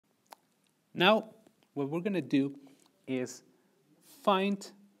Now, what we're going to do is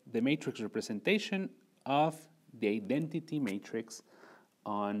find the matrix representation of the identity matrix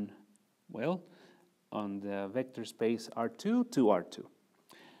on, well, on the vector space R2 to R2.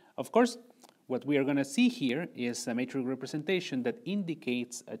 Of course, what we are going to see here is a matrix representation that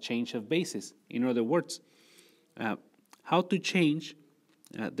indicates a change of basis. In other words, how to change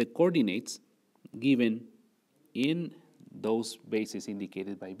the coordinates given in those bases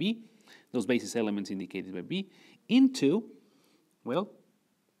indicated by B, those basis elements indicated by B, into, well,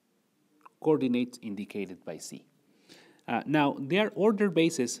 coordinates indicated by C. Now, they are ordered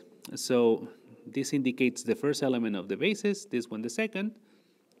bases, so this indicates the first element of the basis, this one the second,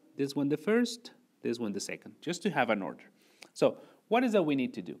 this one the first, this one the second, just to have an order. So what is that we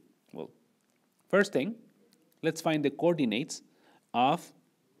need to do? Well, first thing, let's find the coordinates of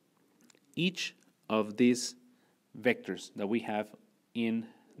each of these vectors that we have in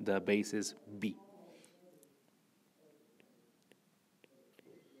the basis B.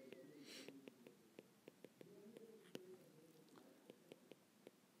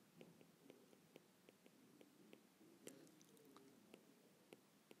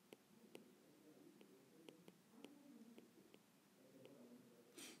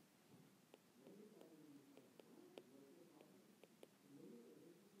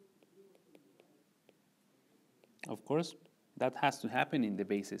 Of course, that has to happen in the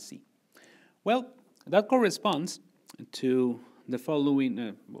basis C. Well, that corresponds to the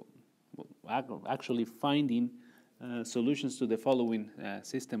following, actually finding solutions to the following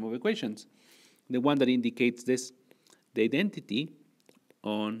system of equations. The one that indicates this, the identity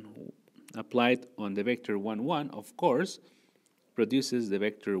applied on the vector 1, 1, of course, produces the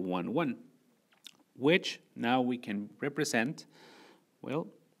vector 1, 1, which now we can represent, well,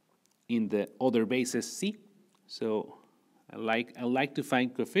 in the other basis C. So I like to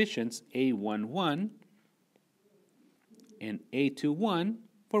find coefficients A11 and A21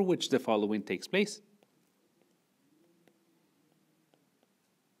 for which the following takes place.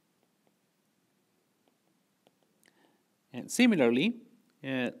 And similarly,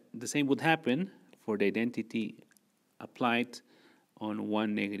 the same would happen for the identity applied on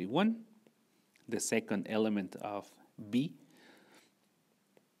 1, negative 1, the second element of B,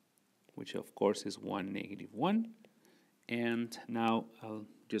 which of course is 1, negative 1. And now I'll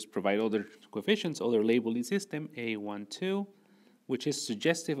just provide other coefficients, other labeling system, A12, which is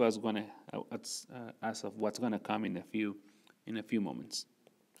suggestive as of what's going to come in a few moments.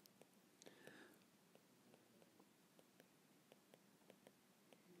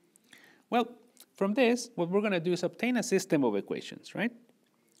 Well, from this, what we're going to do is obtain a system of equations, right?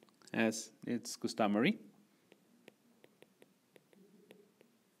 As it's customary.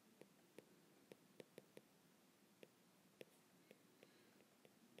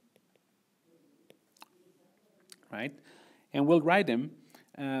 Right? And we'll write them.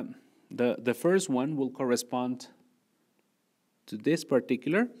 The first one will correspond to this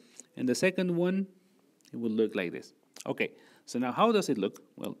particular, and the second one, it will look like this. Okay, so now how does it look?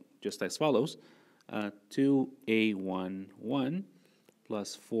 Well, just as follows. 2A11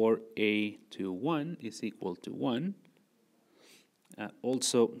 plus 4A21 is equal to 1.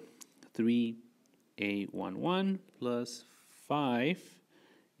 Also, 3A11 plus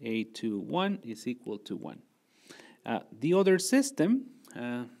 5A21 is equal to 1. The other system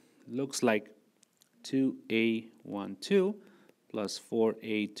looks like 2A12 plus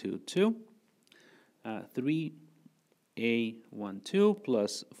 4A22, 3A12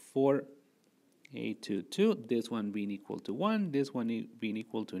 plus 4A22, this one being equal to 1, this one being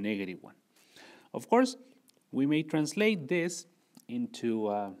equal to negative 1. Of course, we may translate this into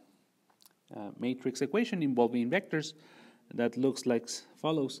a matrix equation involving vectors that looks like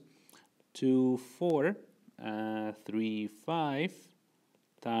follows. 2, 4, 3, 5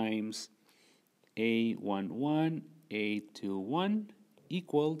 times A11, A21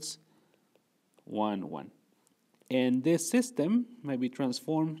 equals 1, 1. And this system might be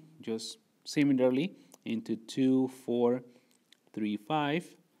transformed just similarly into 2, 4, 3,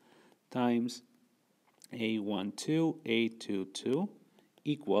 5 times A12, A22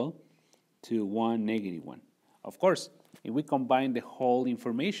 equal to 1, negative 1. Of course, if we combine the whole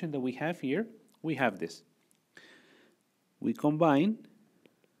information that we have here, we have this. We combine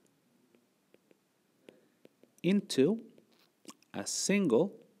into a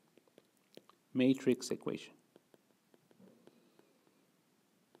single matrix equation,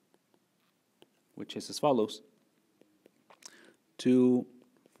 which is as follows. 2,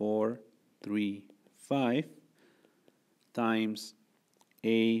 4, 3, 5 times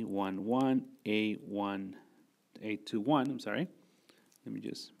A11, A21, Let me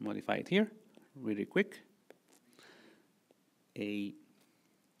just modify it here really quick.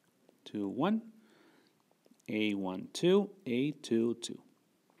 A21, A12, A22.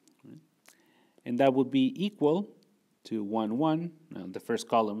 And that would be equal to 1, 1, the first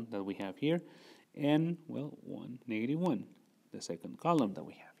column that we have here, and, well, 1, -1, the second column that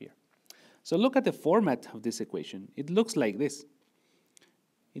we have here. So look at the format of this equation. It looks like this.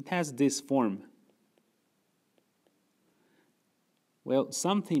 It has this form. Well,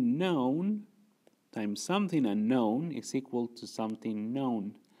 something known times something unknown is equal to something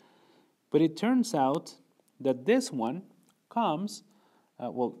known. But it turns out that this one comes,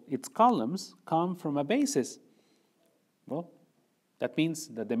 its columns come from a basis. Well, that means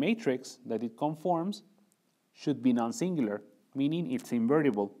that the matrix that it conforms should be non-singular, meaning it's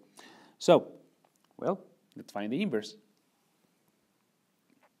invertible. So, well, let's find the inverse.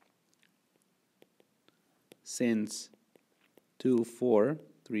 Since 2, 4,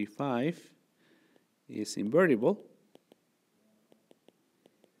 3, 5 is invertible,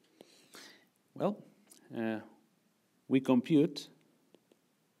 well, we compute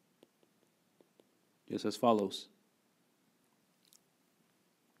just as follows.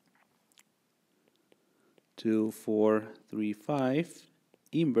 2, 4, 3, 5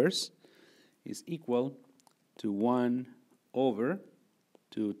 inverse is equal to 1 over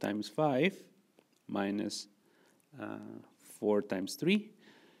 2 times 5 minus 4 times 3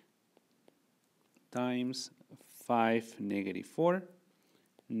 times 5 -4,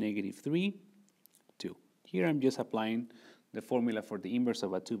 -3, 2. Here I'm just applying the formula for the inverse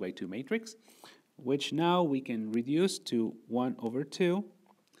of a 2 by 2 matrix, which now we can reduce to 1 over 2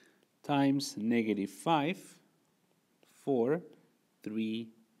 times -5, 4,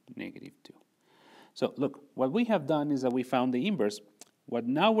 3, -2. So look, what we have done is that we found the inverse. What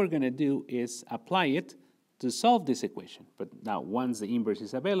now we're going to do is apply it to solve this equation. But now once the inverse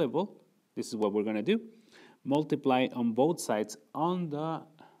is available, this is what we're going to do. Multiply on both sides on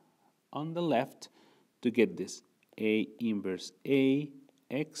the left to get this. A inverse A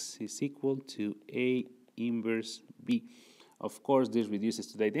x is equal to A inverse B. Of course, this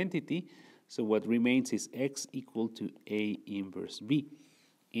reduces to the identity, so what remains is x equal to A inverse B.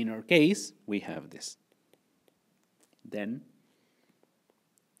 In our case, we have this. Then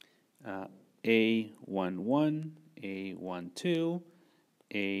A11, A12,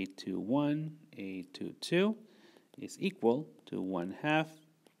 A21, A22 is equal to 1/2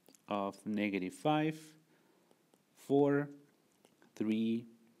 of -5, 4, 3,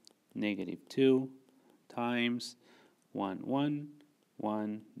 -2 times 1, 1,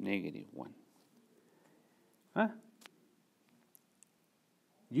 1, -1.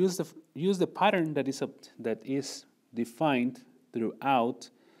 Use the pattern that is defined throughout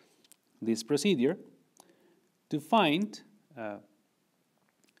this procedure to find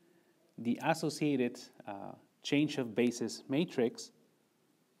the associated change of basis matrix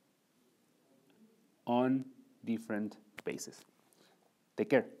on different bases. Take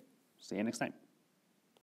care. See you next time.